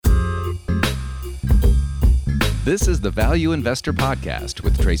This is the Value Investor Podcast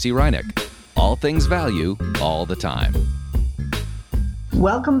with Tracy Reinick. All things value, all the time.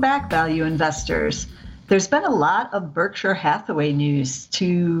 Welcome back, value investors. There's been a lot of Berkshire Hathaway news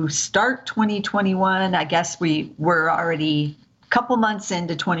to start 2021. I guess we were already a couple months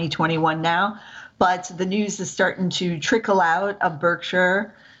into 2021 now, but the news is starting to trickle out of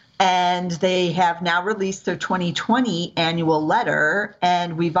Berkshire. And they have now released their 2020 annual letter.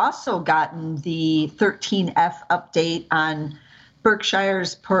 And we've also gotten the 13F update on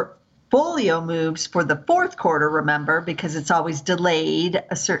Berkshire's portfolio moves for the fourth quarter, remember, because it's always delayed.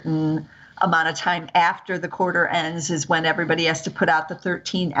 A certain amount of time after the quarter ends is when everybody has to put out the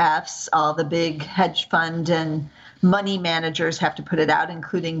 13Fs. All the big hedge fund and money managers have to put it out,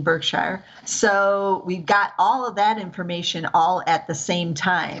 including Berkshire. So we've got all of that information all at the same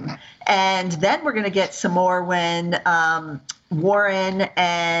time. And then we're going to get some more when Warren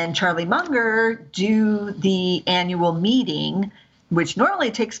and Charlie Munger do the annual meeting, which normally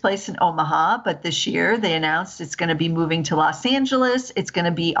takes place in Omaha, but this year they announced it's going to be moving to Los Angeles. It's going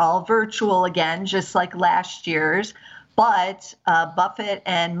to be all virtual again, just like last year's. But Buffett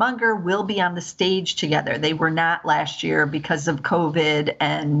and Munger will be on the stage together. They were not last year because of COVID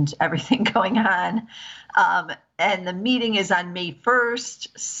and everything going on. And the meeting is on May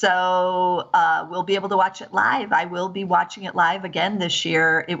 1st, so we'll be able to watch it live. I will be watching it live again this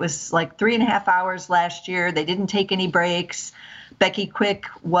year. It was like 3.5 hours last year. They didn't take any breaks. Becky Quick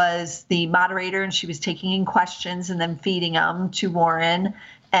was the moderator, and she was taking in questions and then feeding them to Warren.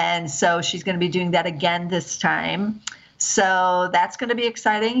 And so she's going to be doing that again this time. So that's going to be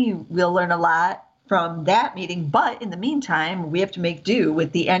exciting. We'll learn a lot from that meeting. But in the meantime, we have to make do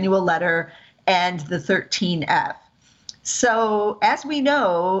with the annual letter and the 13F. So as we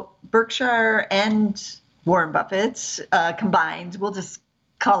know, Berkshire and Warren Buffett combined, we'll just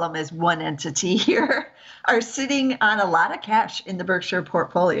call them as one entity here, are sitting on a lot of cash in the Berkshire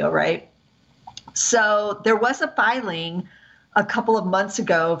portfolio, right? So there was a filing a couple of months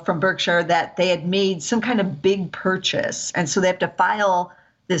ago from Berkshire that they had made some kind of big purchase. And so they have to file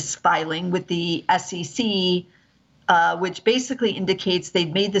this filing with the SEC, which basically indicates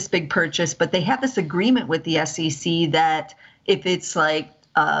they've made this big purchase, but they have this agreement with the SEC that if it's like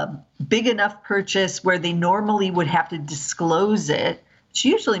a big enough purchase where they normally would have to disclose it, which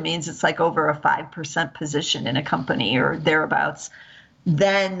usually means it's like over a 5% position in a company or thereabouts,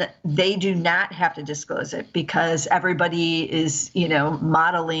 then they do not have to disclose it because everybody is,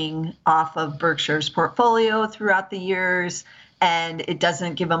 modeling off of Berkshire's portfolio throughout the years, and it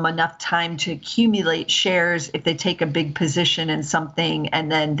doesn't give them enough time to accumulate shares if they take a big position in something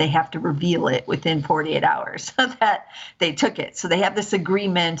and then they have to reveal it within 48 hours so that they took it. So they have this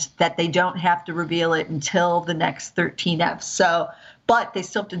agreement that they don't have to reveal it until the next 13F. So, but they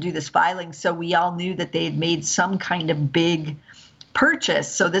still have to do this filing. So we all knew that they had made some kind of big purchase.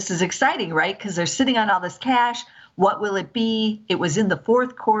 So this is exciting, right? Because they're sitting on all this cash. What will it be? It was in the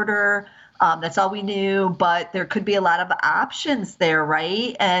fourth quarter. That's all we knew, but there could be a lot of options there,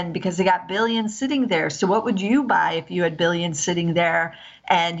 right? And because they got billions sitting there. So what would you buy if you had billions sitting there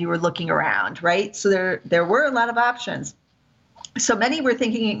and you were looking around, right? So there were a lot of options. So many were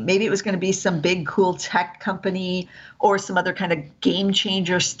thinking maybe it was going to be some big, cool tech company or some other kind of game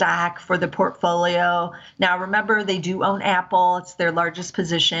changer stock for the portfolio. Now, remember, they do own Apple. It's their largest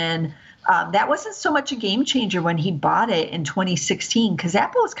position. That wasn't so much a game changer when he bought it in 2016 because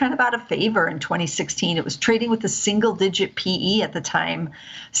Apple was kind of out of favor in 2016. It was trading with a single-digit PE at the time.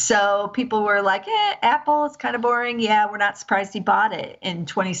 So people were like, Apple, it's kind of boring. Yeah, we're not surprised he bought it in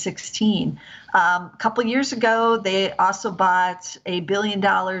 2016. A couple of years ago, they also bought $1 billion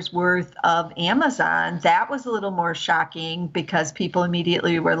worth of Amazon. That was a little more shocking because people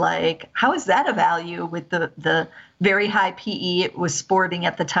immediately were like, how is that a value with the very high PE it was sporting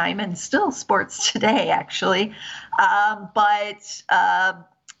at the time and still sports today, actually. But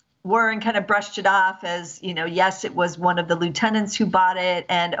Warren kind of brushed it off as, yes, it was one of the lieutenants who bought it.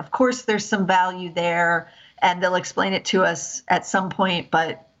 And of course, there's some value there and they'll explain it to us at some point,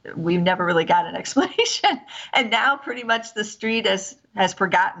 but we've never really got an explanation. And now pretty much the street has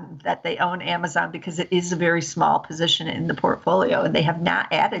forgotten that they own Amazon because it is a very small position in the portfolio and they have not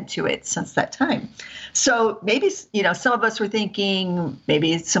added to it since that time. So maybe, some of us were thinking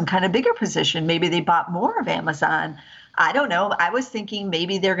maybe it's some kind of bigger position. Maybe they bought more of Amazon. I don't know. I was thinking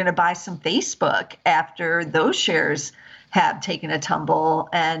maybe they're going to buy some Facebook after those shares have taken a tumble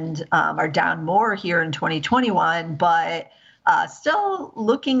and are down more here in 2021, but still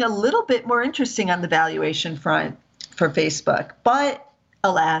looking a little bit more interesting on the valuation front for Facebook. But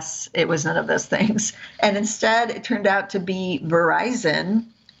alas, it was none of those things. And instead, it turned out to be Verizon,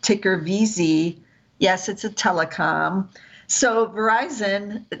 ticker VZ, Yes, it's a telecom. So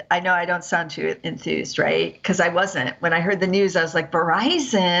Verizon, I know I don't sound too enthused, right? Because I wasn't. When I heard the news, I was like,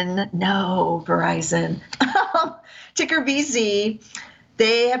 Verizon? No, Verizon. Ticker VZ.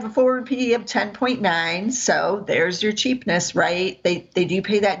 They have a forward PE of 10.9, so there's your cheapness, right? They do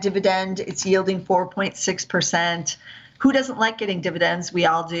pay that dividend. It's yielding 4.6%. Who doesn't like getting dividends? We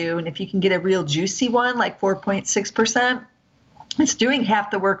all do. And if you can get a real juicy one like 4.6%, it's doing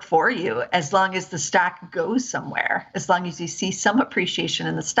half the work for you as long as the stock goes somewhere. As long as you see some appreciation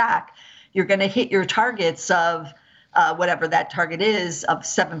in the stock, you're going to hit your targets of whatever that target is of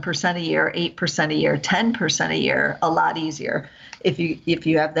 7% a year, 8% a year, 10% a year, a lot easier if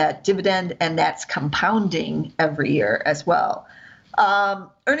you have that dividend, and that's compounding every year as well.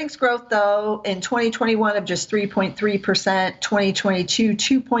 Earnings growth, though, in 2021 of just 3.3%, 2022,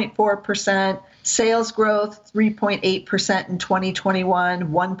 2.4%, sales growth, 3.8% in 2021,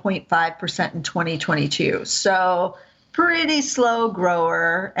 1.5% in 2022. So pretty slow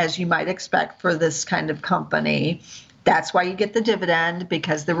grower, as you might expect for this kind of company. That's why you get the dividend,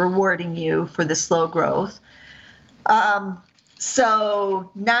 because they're rewarding you for the slow growth. So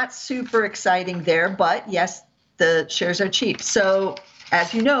not super exciting there, but yes, the shares are cheap. So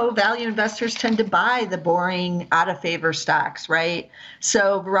as you know, value investors tend to buy the boring, out of favor stocks, right?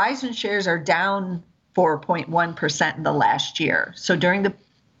 So Verizon shares are down 4.1% in the last year. So during the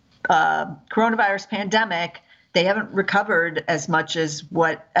coronavirus pandemic, they haven't recovered as much as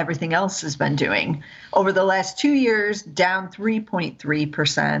what everything else has been doing. Over the last 2 years, down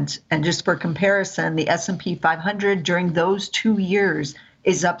 3.3%. And just for comparison, the S&P 500 during those 2 years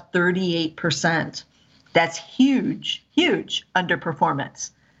is up 38%. That's huge, huge underperformance.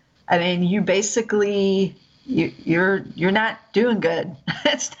 I mean, you basically, you're not doing good.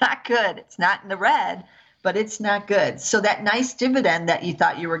 It's not good. It's not in the red, but it's not good. So that nice dividend that you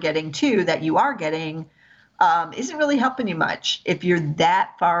thought you were getting too, that you are getting, isn't really helping you much if you're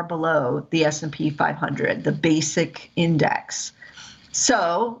that far below the S&P 500, the basic index.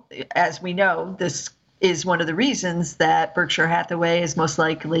 So as we know, this is one of the reasons that Berkshire Hathaway is most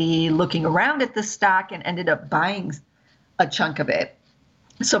likely looking around at the stock and ended up buying a chunk of it.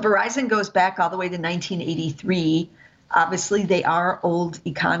 So Verizon goes back all the way to 1983. Obviously, they are old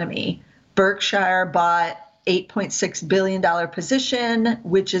economy. Berkshire bought $8.6 billion position,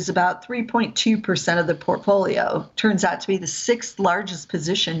 which is about 3.2% of the portfolio. Turns out to be the sixth largest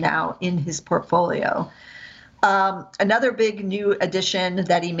position now in his portfolio. Another big new addition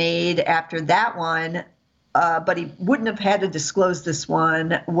that he made after that one, but he wouldn't have had to disclose this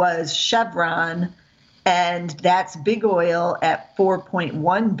one, was Chevron. And that's big oil at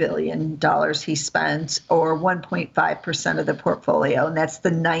 $4.1 billion he spent, or 1.5% of the portfolio. And that's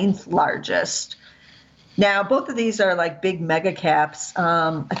the ninth largest. Now, both of these are like big mega caps.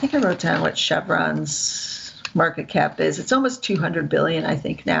 I think I wrote down what Chevron's market cap is. It's almost 200 billion, I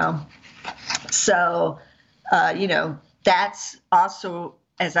think, now. So, that's also,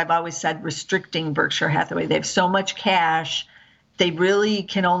 as I've always said, restricting Berkshire Hathaway. They have so much cash, they really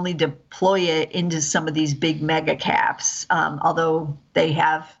can only deploy it into some of these big mega caps, although they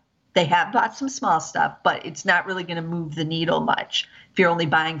have bought some small stuff, but it's not really going to move the needle much. If you're only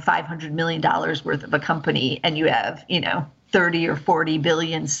buying $500 million worth of a company and you have, 30 or 40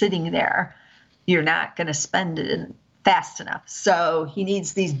 billion sitting there, you're not going to spend it fast enough. So he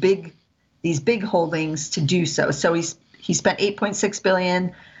needs these big holdings to do so. So he spent $8.6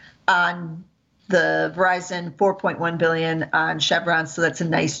 billion on the Verizon, $4.1 billion on Chevron. So that's a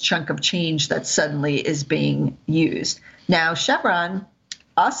nice chunk of change that suddenly is being used. Now, Chevron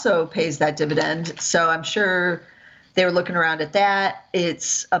also pays that dividend. So I'm sure they were looking around at that.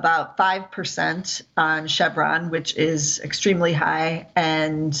 It's about 5% on Chevron, which is extremely high.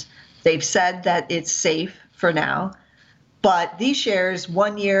 And they've said that it's safe for now. But these shares,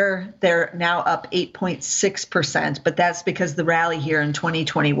 1 year, they're now up 8.6%. But that's because the rally here in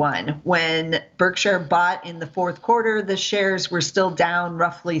 2021. When Berkshire bought in the fourth quarter, the shares were still down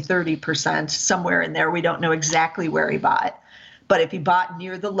roughly 30%, somewhere in there. We don't know exactly where he bought. But if he bought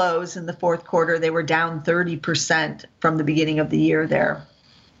near the lows in the fourth quarter, they were down 30% from the beginning of the year there.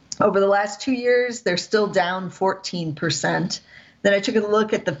 Over the last 2 years, they're still down 14%. Then I took a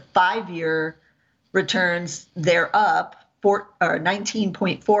look at the 5-year returns. They're up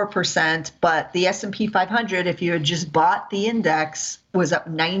 19.4%, but the S&P 500, if you had just bought the index, was up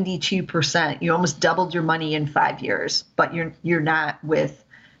 92%. You almost doubled your money in 5 years, but you're not with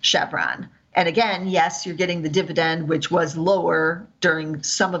Chevron. And again, yes, you're getting the dividend, which was lower during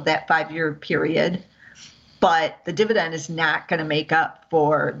some of that 5-year period, but the dividend is not going to make up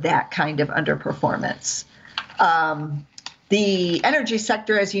for that kind of underperformance. The energy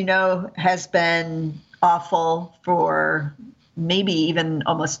sector, as you know, has been awful for maybe even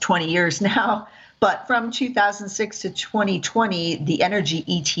almost 20 years now. But from 2006 to 2020, the energy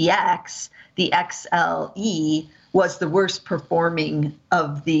ETX, the XLE, was the worst performing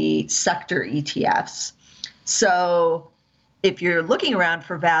of the sector ETFs. So if you're looking around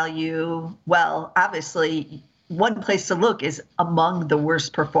for value, well, obviously, one place to look is among the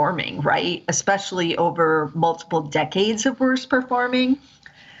worst performing, right? Especially over multiple decades of worst performing.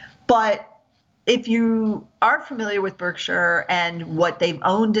 But if you are familiar with Berkshire and what they've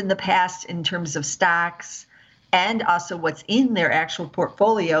owned in the past in terms of stocks and also what's in their actual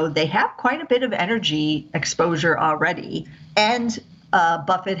portfolio, they have quite a bit of energy exposure already. And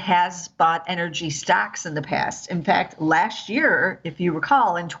Buffett has bought energy stocks in the past. In fact, last year, if you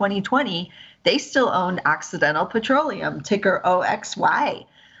recall, in 2020, they still owned Occidental Petroleum, ticker OXY.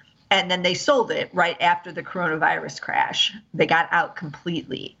 And then they sold it right after the coronavirus crash. They got out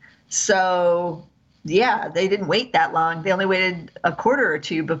completely. So, yeah, they didn't wait that long. They only waited a quarter or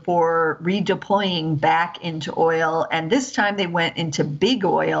two before redeploying back into oil. And this time they went into big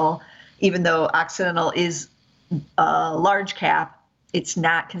oil, even though Occidental is a large cap. It's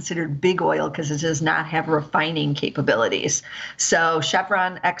not considered big oil because it does not have refining capabilities. So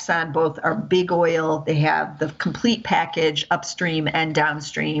Chevron, Exxon, both are big oil. They have the complete package upstream and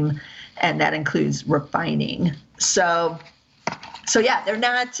downstream, and that includes refining. So yeah, they're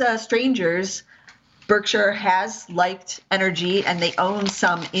not strangers. Berkshire has liked energy, and they own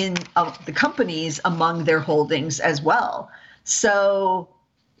some in the companies among their holdings as well. So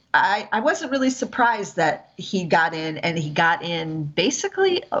I wasn't really surprised that he got in, and he got in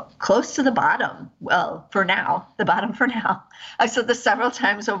basically close to the bottom. Well, for now, the bottom for now. I've said this several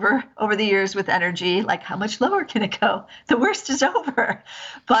times over the years with energy, like how much lower can it go? The worst is over,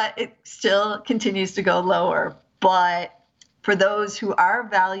 but it still continues to go lower. But for those who are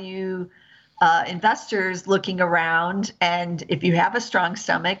value investors looking around, and if you have a strong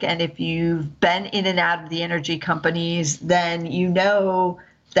stomach and if you've been in and out of the energy companies, then you know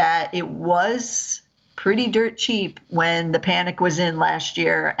that it was pretty dirt cheap when the panic was in last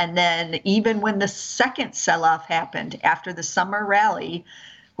year. And then even when the second sell-off happened after the summer rally,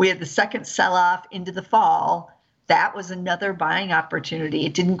 we had the second sell-off into the fall. That was another buying opportunity.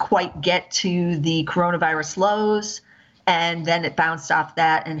 It didn't quite get to the coronavirus lows, and then it bounced off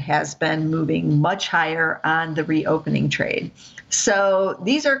that and has been moving much higher on the reopening trade. So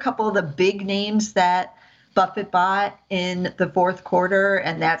these are a couple of the big names that Buffett bought in the fourth quarter,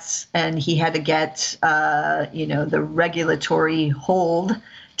 and he had to get the regulatory hold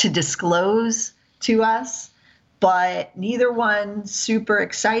to disclose to us, but neither one super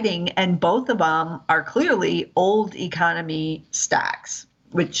exciting, and both of them are clearly old economy stocks,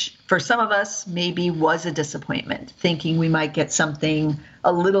 which for some of us maybe was a disappointment, thinking we might get something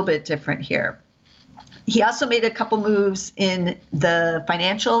a little bit different here. He also made a couple moves in the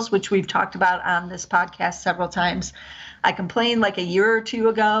financials, which we've talked about on this podcast several times. I complained like a year or two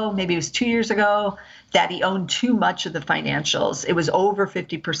ago, maybe it was 2 years ago, that he owned too much of the financials. It was over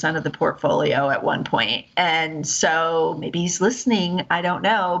 50% of the portfolio at one point. And so maybe he's listening, I don't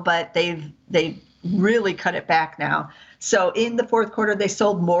know, but they've really cut it back now. So in the fourth quarter, they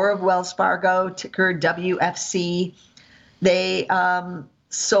sold more of Wells Fargo, ticker WFC. They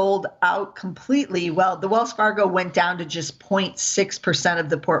sold out completely. Well, the Wells Fargo went down to just 0.6% of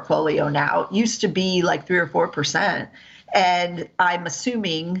the portfolio now. It used to be like 3 or 4%. And I'm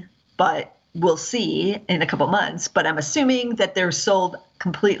assuming, but we'll see in a couple months, but I'm assuming that they're sold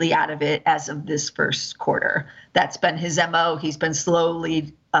completely out of it as of this first quarter. That's been his MO. He's been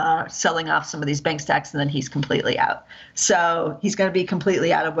slowly selling off some of these bank stocks, and then he's completely out. So he's going to be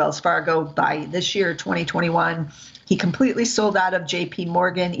completely out of Wells Fargo by this year, 2021. He completely sold out of JP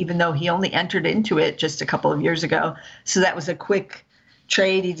Morgan, even though he only entered into it just a couple of years ago. So that was a quick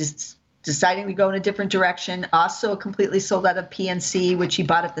trade. He just deciding to go in a different direction. Also completely sold out of PNC, which he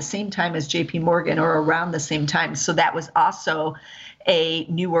bought at the same time as JP Morgan, or around the same time. So that was also a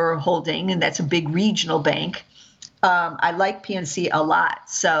newer holding, and that's a big regional bank. I like PNC a lot.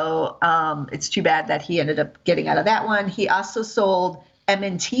 So it's too bad that he ended up getting out of that one. He also sold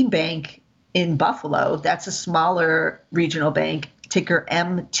M&T Bank in Buffalo. That's a smaller regional bank, ticker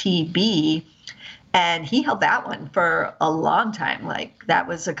MTB. And he held that one for a long time. Like that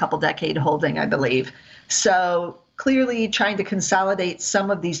was a couple decade holding, I believe. So clearly trying to consolidate some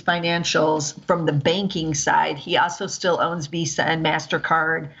of these financials from the banking side. He also still owns Visa and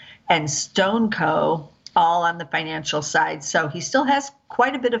MasterCard and StoneCo, all on the financial side. So he still has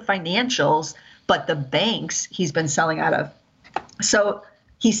quite a bit of financials, but the banks he's been selling out of. So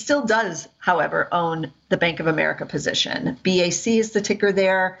He still does, however, own the Bank of America position. BAC is the ticker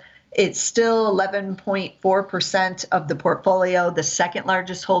there. It's still 11.4% of the portfolio, the second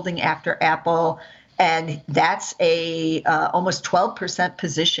largest holding after Apple. And that's a almost 12%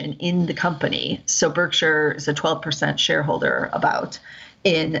 position in the company. So Berkshire is a 12% shareholder about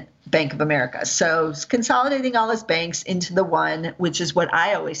in Bank of America. So it's consolidating all his banks into the one, which is what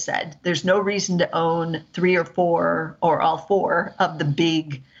I always said. There's no reason to own 3 or 4 or all 4 of the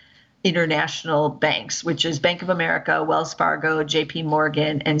big international banks, which is Bank of America, Wells Fargo, JP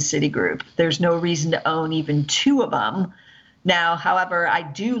Morgan, and Citigroup. There's no reason to own even 2 of them. Now, however, I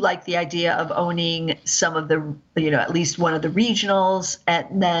do like the idea of owning some of the, at least one of the regionals,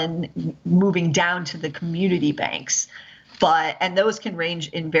 and then moving down to the community banks. And those can range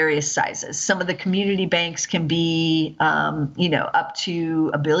in various sizes. Some of the community banks can be, up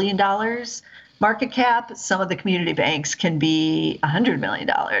to $1 billion market cap. Some of the community banks can be $100 million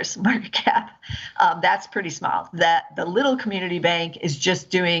market cap. That's pretty small. The little community bank is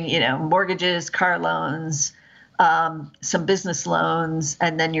just doing, mortgages, car loans, some business loans,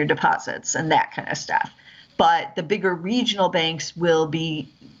 and then your deposits and that kind of stuff. But the bigger regional banks will be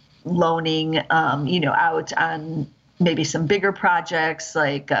loaning, out on maybe some bigger projects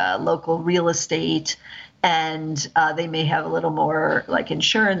like local real estate, and they may have a little more like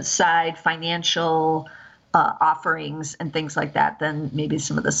insurance side, financial offerings and things like that than maybe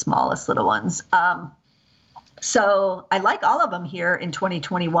some of the smallest little ones. So I like all of them here in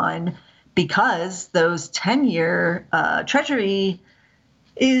 2021 because those 10-year Treasury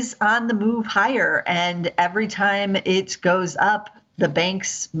is on the move higher, and every time it goes up, the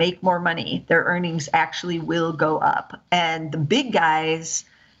banks make more money. Their earnings actually will go up. And the big guys,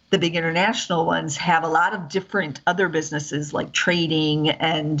 the big international ones, have a lot of different other businesses like trading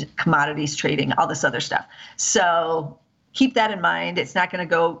and commodities trading, all this other stuff. So keep that in mind. It's not going to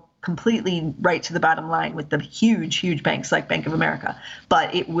go completely right to the bottom line with the huge, huge banks like Bank of America,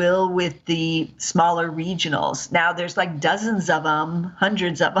 but it will with the smaller regionals. Now there's like dozens of them,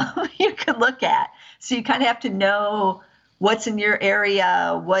 hundreds of them you can look at. So you kind of have to know what's in your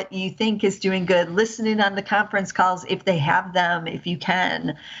area, what you think is doing good, listening on the conference calls if they have them, if you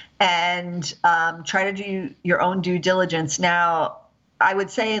can, and try to do your own due diligence. Now, I would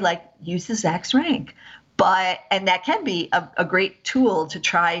say use the Zacks rank, and that can be a great tool to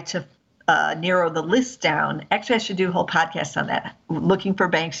try to narrow the list down. Actually, I should do a whole podcast on that, looking for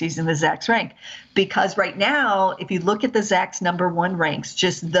banks using the Zacks rank. Because right now, if you look at the Zacks number 1 ranks,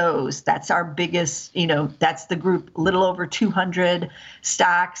 just those, that's our biggest, that's the group, little over 200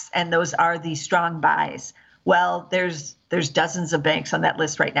 stocks, and those are the strong buys. Well, there's dozens of banks on that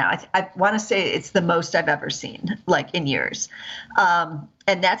list right now. I want to say it's the most I've ever seen, in years.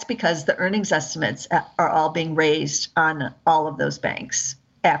 And that's because the earnings estimates are all being raised on all of those banks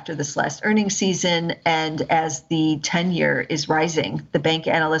after this last earnings season. And as the 10-year is rising, the bank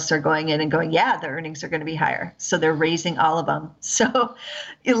analysts are going in and going, yeah, the earnings are going to be higher. So they're raising all of them. So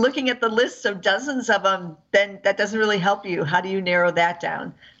you're looking at the list of dozens of them, then that doesn't really help you. How do you narrow that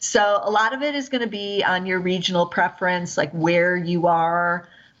down? So a lot of it is going to be on your regional preference, like where you are,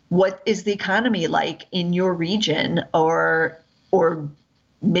 what is the economy like in your region, or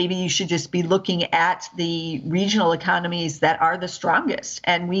maybe you should just be looking at the regional economies that are the strongest.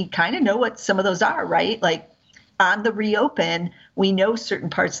 And we kind of know what some of those are, right? Like on the reopen, we know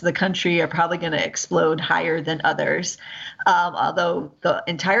certain parts of the country are probably going to explode higher than others, although the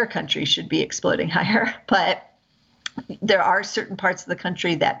entire country should be exploding higher. But there are certain parts of the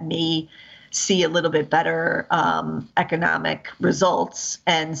country that may see a little bit better economic results.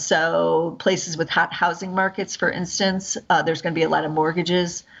 And so places with hot housing markets, for instance, there's going to be a lot of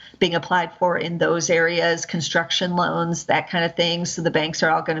mortgages being applied for in those areas, construction loans, that kind of thing. So the banks are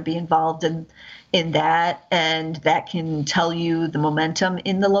all going to be involved in that, and that can tell you the momentum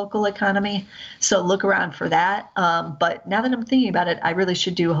in the local economy. So look around for that. But now that I'm thinking about it, I really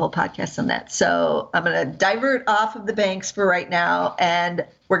should do a whole podcast on that. So I'm going to divert off of the banks for right now, and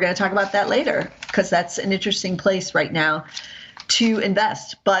we're going to talk about that later because that's an interesting place right now to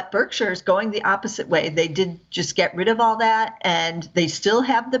invest. But Berkshire is going the opposite way. They did just get rid of all that, and they still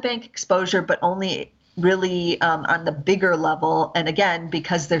have the bank exposure, but only really on the bigger level. And again,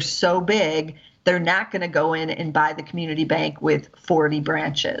 because they're so big, they're not going to go in and buy the community bank with 40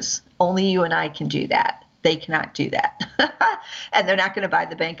 branches. Only you and I can do that. They cannot do that. And they're not going to buy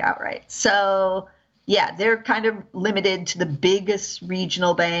the bank outright. So yeah, they're kind of limited to the biggest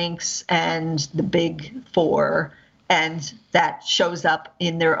regional banks and the big 4, and that shows up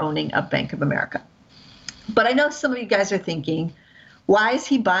in their owning of Bank of America. But I know some of you guys are thinking, why is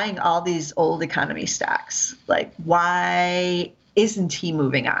he buying all these old economy stocks? Like, why isn't he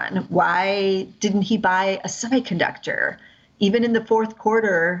moving on? Why didn't he buy a semiconductor? Even in the fourth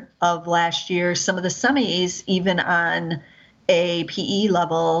quarter of last year, some of the semis, even on a PE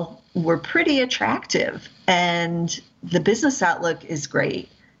level, were pretty attractive. And the business outlook is great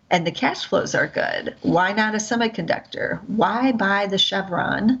and the cash flows are good. Why not a semiconductor? Why buy the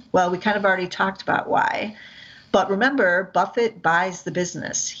Chevron? Well, we kind of already talked about why. But remember, Buffett buys the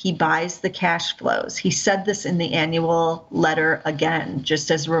business. He buys the cash flows. He said this in the annual letter again,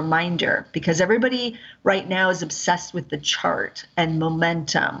 just as a reminder, because everybody right now is obsessed with the chart and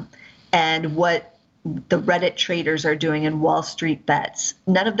momentum and what the Reddit traders are doing in Wall Street bets.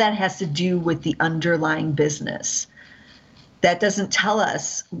 None of that has to do with the underlying business. That doesn't tell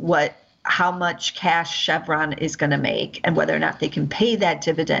us how much cash Chevron is going to make and whether or not they can pay that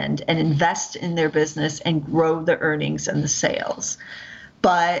dividend and invest in their business and grow the earnings and the sales.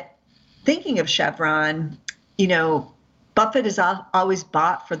 But thinking of Chevron, Buffett has always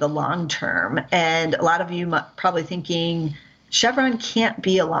bought for the long term. And a lot of you probably thinking, Chevron can't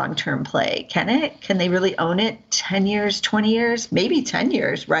be a long-term play, can it? Can they really own it 10 years, 20 years, maybe 10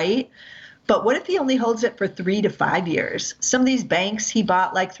 years, right? But what if he only holds it for 3 to 5 years? Some of these banks he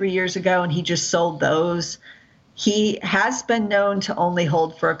bought like 3 years ago and he just sold those. He has been known to only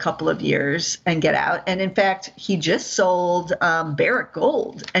hold for a couple of years and get out. And in fact, he just sold Barrick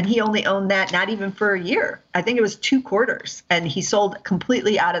Gold and he only owned that not even for a year. I think it was 2 quarters and he sold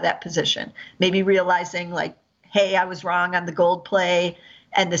completely out of that position, maybe realizing like, hey, I was wrong on the gold play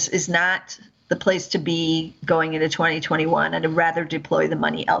and this is not the place to be going into 2021 and I'd rather deploy the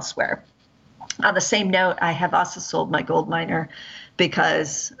money elsewhere. On the same note, I have also sold my gold miner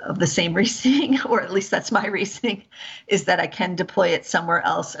because of the same reasoning, or at least that's my reasoning, is that I can deploy it somewhere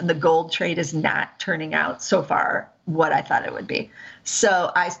else. And the gold trade is not turning out so far what I thought it would be.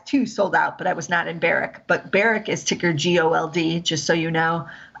 So I too sold out, but I was not in Barrick. But Barrick is ticker GOLD, just so you know.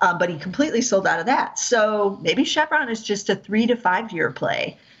 But he completely sold out of that. So maybe Chevron is just a 3 to 5 year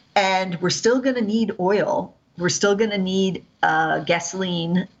play. And we're still going to need oil. We're still going to need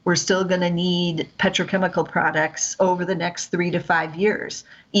gasoline. We're still going to need petrochemical products over the next 3 to 5 years,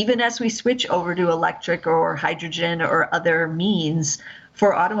 even as we switch over to electric or hydrogen or other means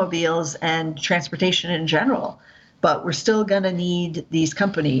for automobiles and transportation in general. But we're still going to need these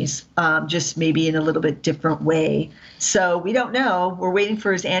companies, just maybe in a little bit different way. So we don't know. We're waiting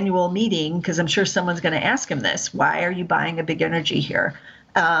for his annual meeting because I'm sure someone's going to ask him this. Why are you buying a big energy here?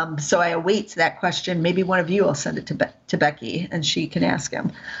 So I await that question. Maybe one of you will send it to Becky and she can ask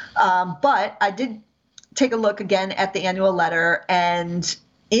him. But I did take a look again at the annual letter, and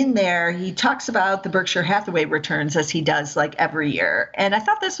in there, he talks about the Berkshire Hathaway returns as he does like every year. And I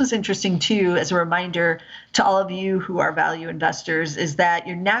thought this was interesting too, as a reminder to all of you who are value investors, is that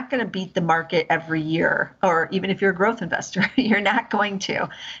you're not going to beat the market every year, or even if you're a growth investor, you're not going to.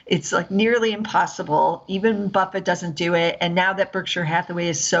 It's like nearly impossible. Even Buffett doesn't do it. And now that Berkshire Hathaway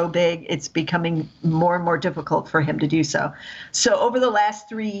is so big, it's becoming more and more difficult for him to do so. So over the last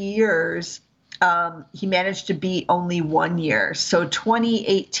 3 years, he managed to beat only 1 year. So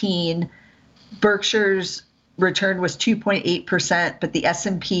 2018, Berkshire's return was 2.8%, but the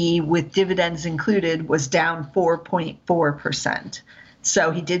S&P with dividends included was down 4.4%.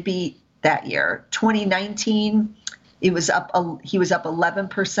 So he did beat that year. 2019, he was up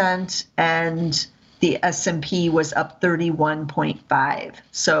 11%, and the S&P was up 31.5.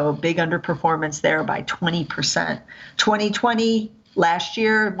 So big underperformance there by 20%. 2020. Last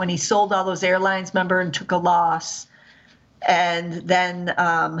year, when he sold all those airlines, remember, and took a loss, and then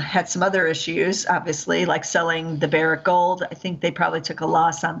had some other issues, obviously, like selling the Barrick Gold. I think they probably took a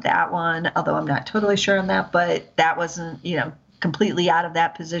loss on that one, although I'm not totally sure on that, but that wasn't, completely out of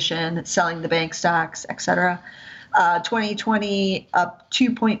that position, selling the bank stocks, et cetera. 2020 up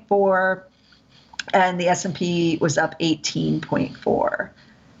 2.4, and the S&P was up 18.4.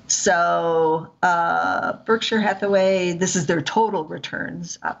 So Berkshire Hathaway, this is their total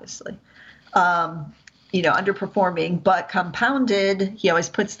returns, obviously, underperforming, but compounded. He always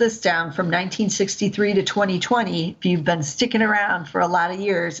puts this down from 1963 to 2020. If you've been sticking around for a lot of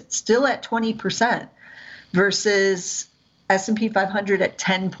years, it's still at 20% versus S&P 500 at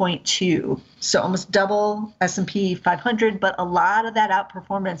 10.2. So almost double S&P 500, but a lot of that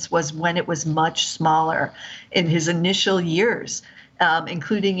outperformance was when it was much smaller in his initial years.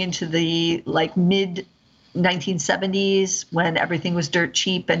 Including into the mid 1970s when everything was dirt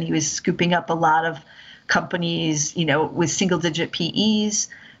cheap and he was scooping up a lot of companies, with single digit PEs,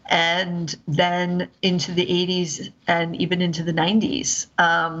 and then into the 80s and even into the 90s.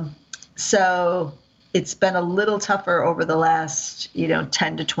 So it's been a little tougher over the last,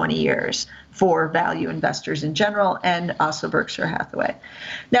 10 to 20 years for value investors in general, and also Berkshire Hathaway.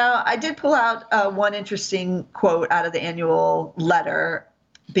 Now, I did pull out one interesting quote out of the annual letter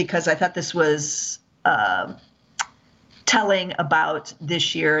because I thought this was telling about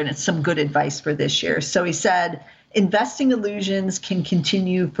this year, and it's some good advice for this year. So he said, investing illusions can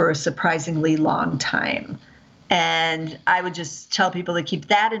continue for a surprisingly long time. And I would just tell people to keep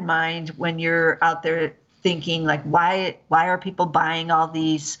that in mind when you're out there thinking, like, why are people buying all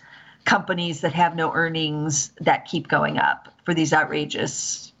these companies that have no earnings that keep going up for these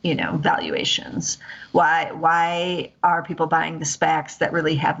outrageous, valuations? Why are people buying the SPACs that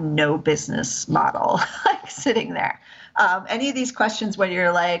really have no business model like sitting there? Any of these questions when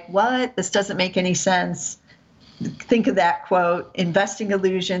you're like, what? This doesn't make any sense. Think of that quote, investing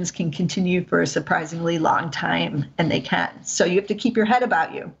illusions can continue for a surprisingly long time, and they can. So you have to keep your head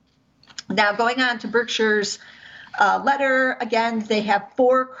about you. Now, going on to Berkshire's letter, again, they have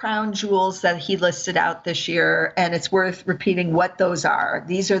 4 crown jewels that he listed out this year, and it's worth repeating what those are.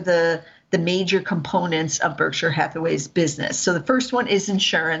 These are the major components of Berkshire Hathaway's business. So the first one is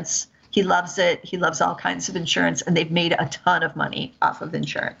insurance. He loves it. He loves all kinds of insurance, and they've made a ton of money off of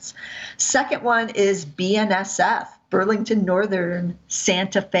insurance. Second one is BNSF, Burlington Northern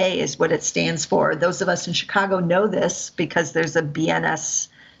Santa Fe is what it stands for. Those of us in Chicago know this because there's a BNSF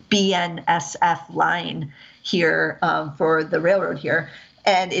line here for the railroad here.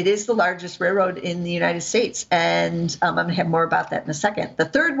 And it is the largest railroad in the United States. And I'm going to have more about that in a second. The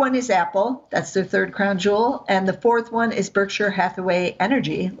third one is Apple. That's their third crown jewel. And the fourth one is Berkshire Hathaway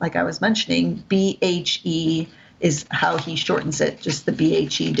Energy, like I was mentioning. BHE is how he shortens it, just the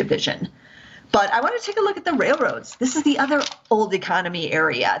BHE division. But I want to take a look at the railroads. This is the other old economy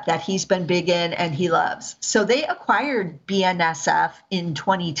area that he's been big in and he loves. So they acquired BNSF in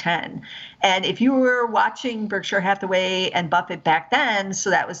 2010. And if you were watching Berkshire Hathaway and Buffett back then, so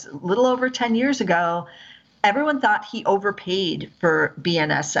that was a little over 10 years ago, everyone thought he overpaid for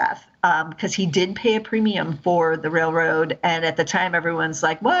BNSF because he did pay a premium for the railroad. And at the time, everyone's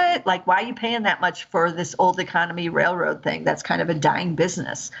like, what? Like, why are you paying that much for this old economy railroad thing? That's kind of a dying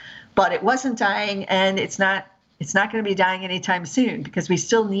business. But it wasn't dying, and it's not going to be dying anytime soon because we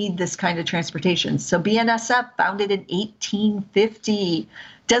still need this kind of transportation. So BNSF, founded in 1850,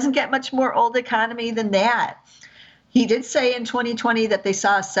 doesn't get much more old economy than that. He did say in 2020 that they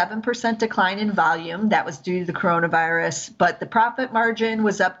saw a 7% decline in volume. That was due to the coronavirus, but the profit margin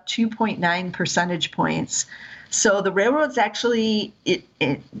was up 2.9 percentage points. So the railroads actually,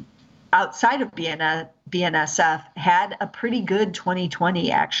 outside of BNSF, had a pretty good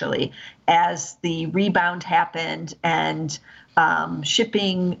 2020, actually, as the rebound happened and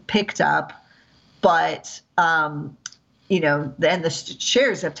shipping picked up. But, and the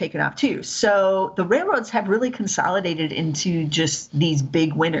shares have taken off too. So the railroads have really consolidated into just these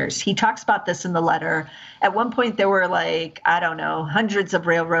big winners. He talks about this in the letter. At one point, there were hundreds of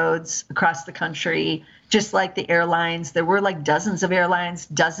railroads across the country, just like the airlines. There were like dozens of airlines,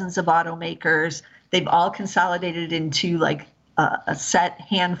 dozens of automakers. They've all consolidated into like a set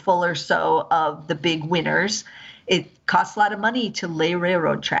handful or so of the big winners. It costs a lot of money to lay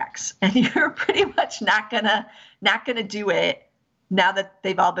railroad tracks, and you're pretty much not gonna do it now that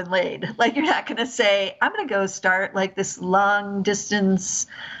they've all been laid. Like, you're not gonna say, I'm gonna go start like this long distance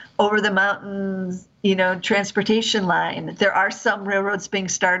over the mountains, transportation line. There are some railroads being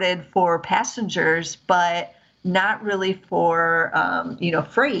started for passengers, but not really for,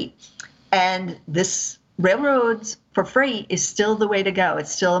 freight. And this railroads for freight is still the way to go.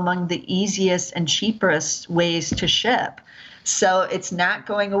 It's still among the easiest and cheapest ways to ship. So it's not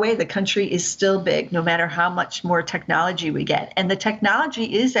going away. The country is still big, no matter how much more technology we get. And the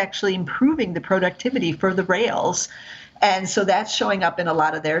technology is actually improving the productivity for the rails. And so that's showing up in a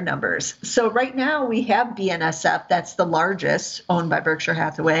lot of their numbers. So right now we have BNSF, that's the largest, owned by Berkshire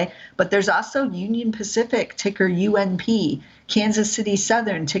Hathaway, but there's also Union Pacific, ticker UNP, Kansas City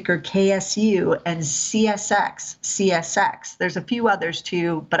Southern, ticker KSU, and CSX. There's a few others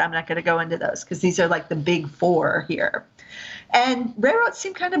too, but I'm not going to go into those because these are like the big 4 here. And railroads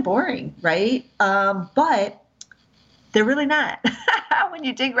seem kind of boring, right? But they're really not when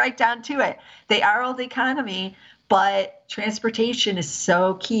you dig right down to it. They are old economy, but transportation is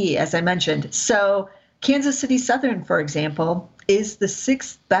so key, as I mentioned. So Kansas City Southern, for example, is the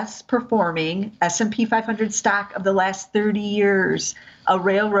 6th best performing S&P 500 stock of the last 30 years, a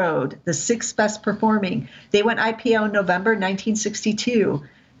railroad, the 6th best performing. They went IPO in November 1962.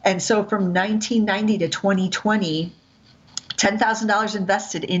 And so from 1990 to 2020, $10,000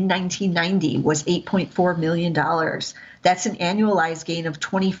 invested in 1990 was $8.4 million. That's an annualized gain of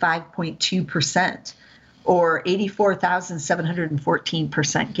 25.2%, or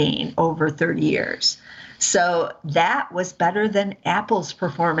 84,714% gain over 30 years. So that was better than Apple's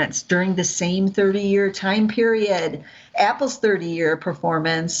performance during the same 30-year time period. Apple's 30-year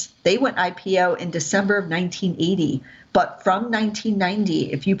performance, they went IPO in December of 1980. But from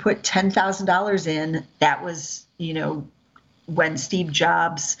 1990, if you put $10,000 in, that was, when Steve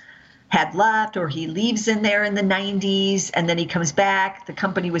Jobs had left, or he leaves in there in the 90s, and then he comes back. The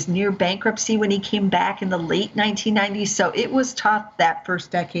company was near bankruptcy when he came back in the late 1990s. So it was tough that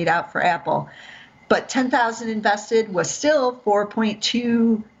first decade out for Apple. But $10,000 invested was still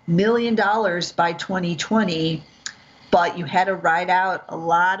 $4.2 million by 2020. But you had to ride out a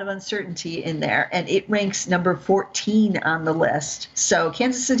lot of uncertainty in there. And it ranks number 14 on the list. So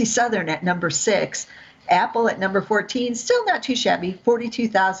Kansas City Southern at number 6, Apple at number 14, still not too shabby,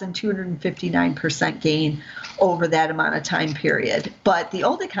 42,259% gain over that amount of time period. But the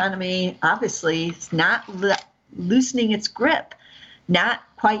old economy, obviously, is not loosening its grip. Not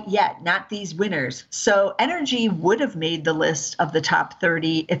quite yet, not these winners. So energy would have made the list of the top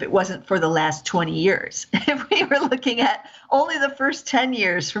 30 if it wasn't for the last 20 years. If we were looking at only the first 10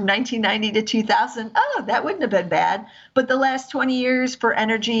 years from 1990 to 2000, that wouldn't have been bad. But the last 20 years for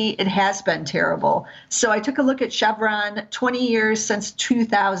energy, it has been terrible. So I took a look at Chevron, 20 years since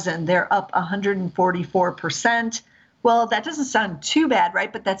 2000, they're up 144%. Well, that doesn't sound too bad,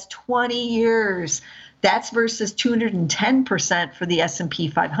 right? But that's 20 years. That's versus 210% for the S&P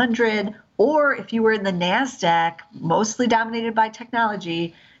 500. Or if you were in the NASDAQ, mostly dominated by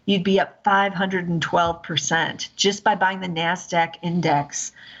technology, you'd be up 512% just by buying the NASDAQ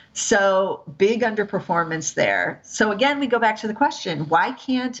index. So big underperformance there. So again, we go back to the question, why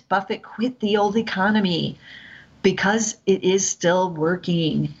can't Buffett quit the old economy? Because it is still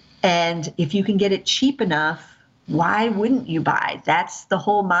working. And if you can get it cheap enough, why wouldn't you buy? That's the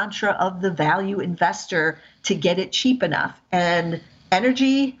whole mantra of the value investor, to get it cheap enough. And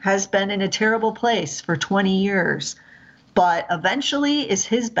energy has been in a terrible place for 20 years, but eventually is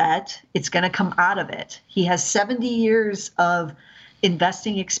his bet. It's going to come out of it. He has 70 years of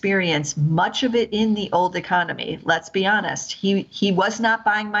investing experience, much of it in the old economy. Let's be honest. He was not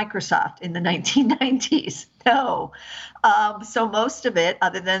buying Microsoft in the 1990s. No. So most of it,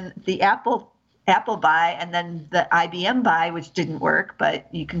 other than the Apple buy and then the IBM buy, which didn't work, but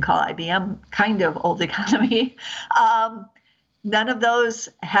you can call IBM kind of old economy. None of those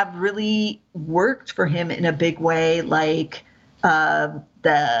have really worked for him in a big way, like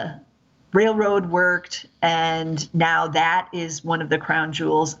the railroad worked, and now that is one of the crown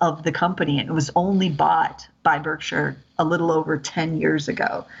jewels of the company. And it was only bought by Berkshire a little over 10 years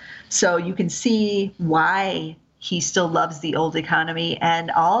ago. So you can see why he still loves the old economy, and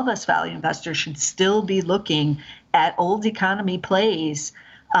all of us value investors should still be looking at old economy plays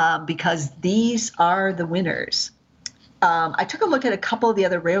because these are the winners. I took a look at a couple of the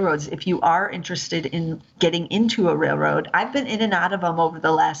other railroads. If you are interested in getting into a railroad, I've been in and out of them over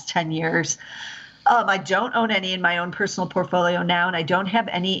the last 10 years. I don't own any in my own personal portfolio now, and I don't have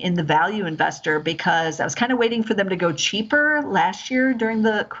any in the value investor because I was kind of waiting for them to go cheaper last year during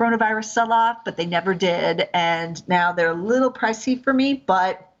the coronavirus sell-off, but they never did. And now they're a little pricey for me,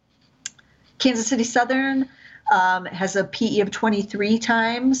 but Kansas City Southern has a PE of 23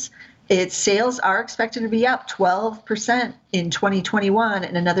 times. Its sales are expected to be up 12% in 2021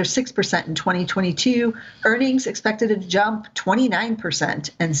 and another 6% in 2022. Earnings expected to jump 29%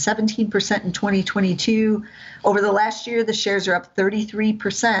 and 17% in 2022. Over the last year, the shares are up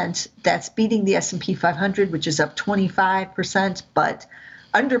 33%. That's beating the S&P 500, which is up 25%, but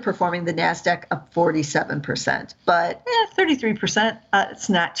underperforming the NASDAQ, up 47%. But 33%, it's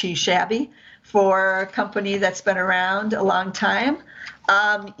not too shabby for a company that's been around a long time.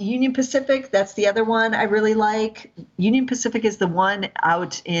 Union Pacific, that's the other one I really like. Union Pacific is the one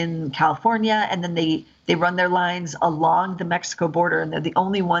out in California, and then they run their lines along the Mexico border, and they're the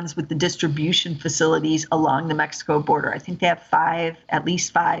only ones with the distribution facilities along the Mexico border. I think they have at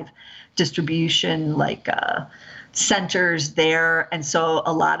least five distribution centers there. And so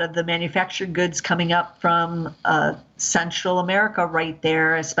a lot of the manufactured goods coming up from Central America right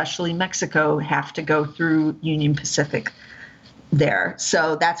there, especially Mexico, have to go through Union Pacific there.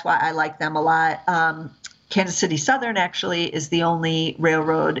 So that's why I like them a lot. Kansas City Southern actually is the only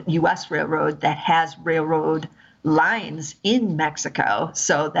railroad, U.S. railroad, that has railroad lines in Mexico.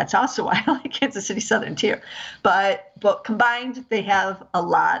 So that's also why I like Kansas City Southern too. But combined, they have a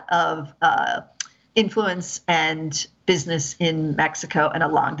lot of influence and business in Mexico and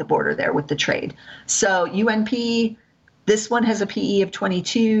along the border there with the trade. So UNP, This one has a PE of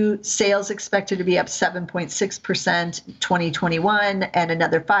 22, sales expected to be up 7.6% in 2021 and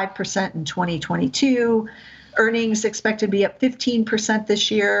another 5% in 2022. Earnings expected to be up 15%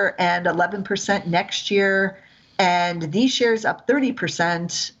 this year and 11% next year. And these shares up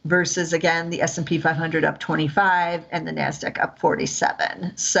 30% versus, again, the S&P 500 up 25 and the NASDAQ up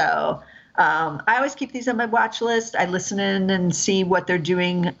 47. So I always keep these on my watch list. I listen in and see what they're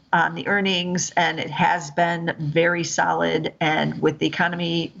doing on the earnings, and it has been very solid. And with the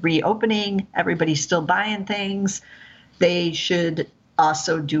economy reopening, everybody's still buying things. They should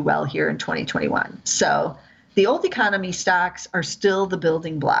also do well here in 2021. So the old economy stocks are still the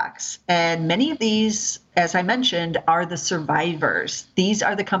building blocks. And many of these, as I mentioned, are the survivors. These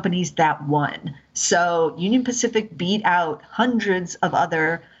are the companies that won. So Union Pacific beat out hundreds of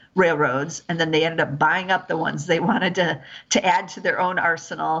other railroads, and then they ended up buying up the ones they wanted to add to their own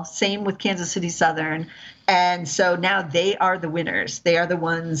arsenal. Same with Kansas City Southern. And so now they are the winners. They are the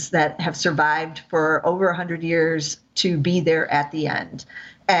ones that have survived for over 100 years to be there at the end.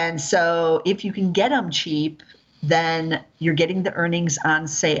 And so if you can get them cheap, then you're getting the earnings on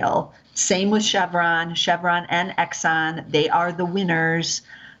sale. Same with Chevron and Exxon. They are the winners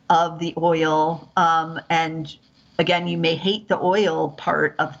of the oil. And again, you may hate the oil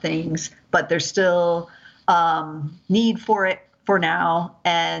part of things, but there's still need for it for now.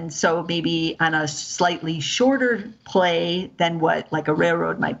 And so maybe on a slightly shorter play than what like a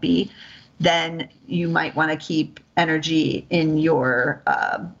railroad might be, then you might want to keep energy in your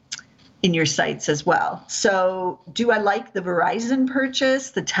sights as well. So do I like the Verizon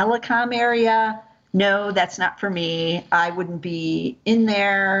purchase, the telecom area? No, that's not for me. I wouldn't be in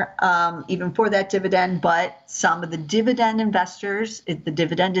there even for that dividend, but some of the dividend investors, the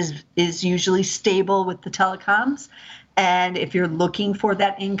dividend is usually stable with the telecoms. And if you're looking for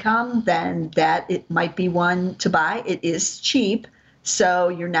that income, then it might be one to buy. It is cheap, so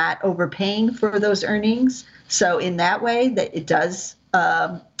you're not overpaying for those earnings. So in that way, that it does,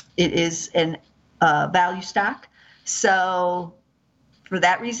 it is an value stock. So for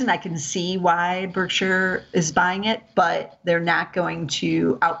that reason, I can see why Berkshire is buying it, but they're not going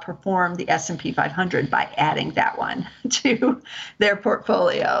to outperform the S&P 500 by adding that one to their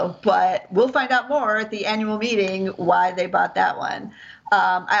portfolio. But we'll find out more at the annual meeting why they bought that one.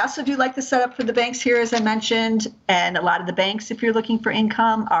 I also do like the setup for the banks here, as I mentioned, and a lot of the banks, if you're looking for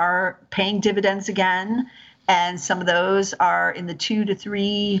income, are paying dividends again. And some of those are in the 2 to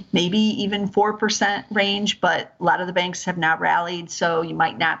 3, maybe even 4% range, but a lot of the banks have now rallied, so you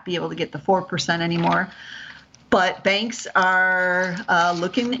might not be able to get the 4% anymore. But banks are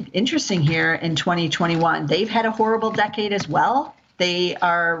looking interesting here in 2021. They've had a horrible decade as well. They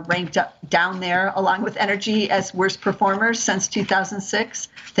are ranked up, down there along with energy as worst performers since 2006,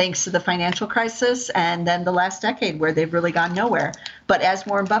 thanks to the financial crisis and then the last decade where they've really gone nowhere. But as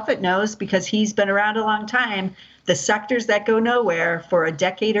Warren Buffett knows, because he's been around a long time, the sectors that go nowhere for a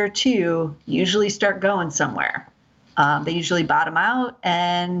decade or two usually start going somewhere. They usually bottom out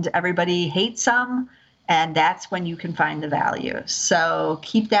and everybody hates them, and that's when you can find the value. So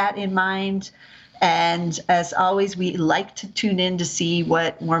keep that in mind. And as always, we like to tune in to see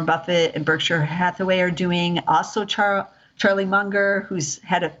what Warren Buffett and Berkshire Hathaway are doing. Also, Charlie Munger, who's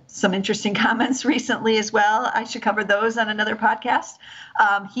had some interesting comments recently as well. I should cover those on another podcast.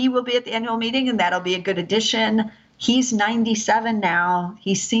 He will be at the annual meeting, and that'll be a good addition. He's 97 now.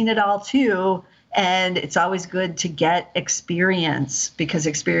 He's seen it all too. And it's always good to get experience because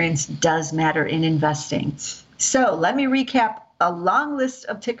experience does matter in investing. So let me recap a long list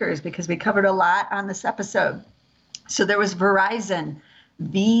of tickers because we covered a lot on this episode. So there was Verizon,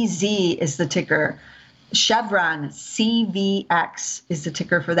 VZ is the ticker. Chevron, CVX is the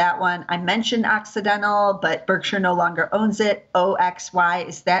ticker for that one. I mentioned Occidental, but Berkshire no longer owns it. OXY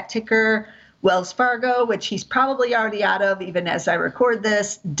is that ticker. Wells Fargo, which he's probably already out of even as I record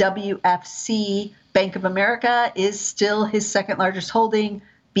this. WFC, Bank of America, is still his second largest holding.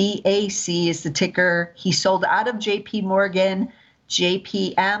 BAC is the ticker. He sold out of JP Morgan.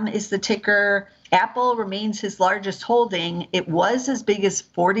 JPM is the ticker. Apple remains his largest holding. It was as big as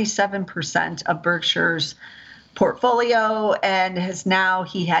 47% of Berkshire's portfolio, and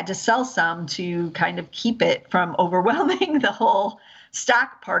he had to sell some to kind of keep it from overwhelming the whole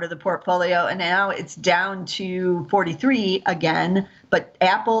stock part of the portfolio. And now it's down to 43 again. But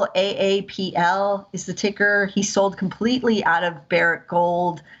Apple, AAPL is the ticker. He sold completely out of Barrick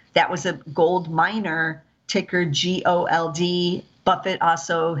Gold. That was a gold miner, ticker GOLD. Buffett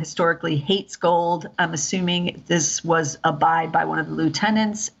also historically hates gold. I'm assuming this was a buy by one of the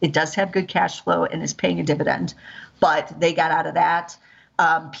lieutenants. It does have good cash flow and is paying a dividend, but they got out of that.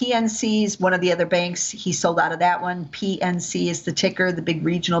 PNC is one of the other banks. He sold out of that one. PNC is the ticker, the big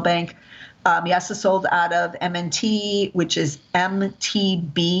regional bank. He also sold out of M&T, which is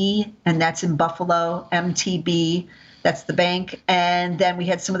MTB, and that's in Buffalo, MTB. That's the bank. And then we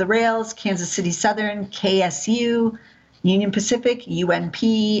had some of the rails, Kansas City Southern, KSU, Union Pacific,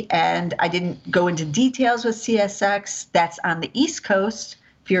 UNP, and I didn't go into details with CSX. That's on the East Coast.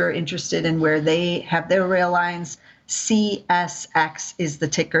 If you're interested in where they have their rail lines, CSX is the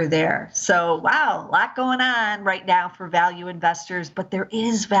ticker there. So, wow, a lot going on right now for value investors, but there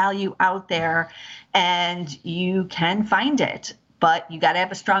is value out there and you can find it. But you got to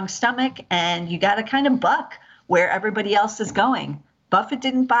have a strong stomach and you got to kind of buck where everybody else is going. Buffett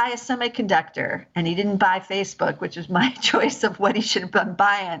didn't buy a semiconductor and he didn't buy Facebook, which is my choice of what he should have been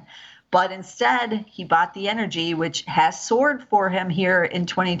buying. But instead, he bought the energy, which has soared for him here in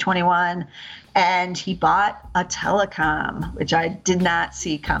 2021. And he bought a telecom, which I did not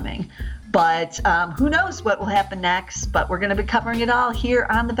see coming. But who knows what will happen next. But we're going to be covering it all here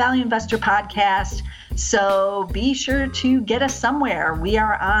on the Value Investor Podcast. So be sure to get us somewhere. We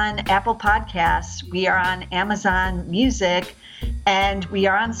are on Apple Podcasts. We are on Amazon Music. And we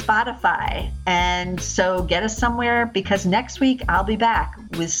are on Spotify. And so get us somewhere because next week I'll be back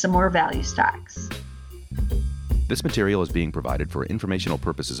with some more value stocks. This material is being provided for informational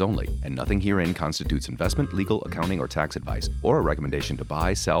purposes only, and nothing herein constitutes investment, legal, accounting, or tax advice, or a recommendation to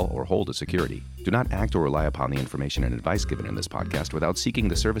buy, sell, or hold a security. Do not act or rely upon the information and advice given in this podcast without seeking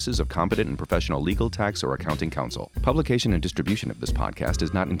the services of competent and professional legal, tax, or accounting counsel. Publication and distribution of this podcast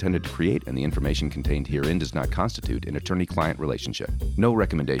is not intended to create, and the information contained herein does not constitute an attorney-client relationship. No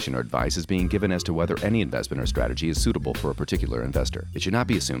recommendation or advice is being given as to whether any investment or strategy is suitable for a particular investor. It should not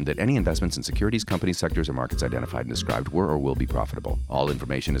be assumed that any investments in securities, companies, sectors, or markets identified and described were or will be profitable. All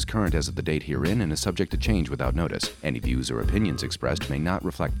information is current as of the date herein and is subject to change without notice. Any views or opinions expressed may not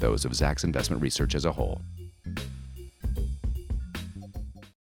reflect those of Zacks Investment Research as a whole.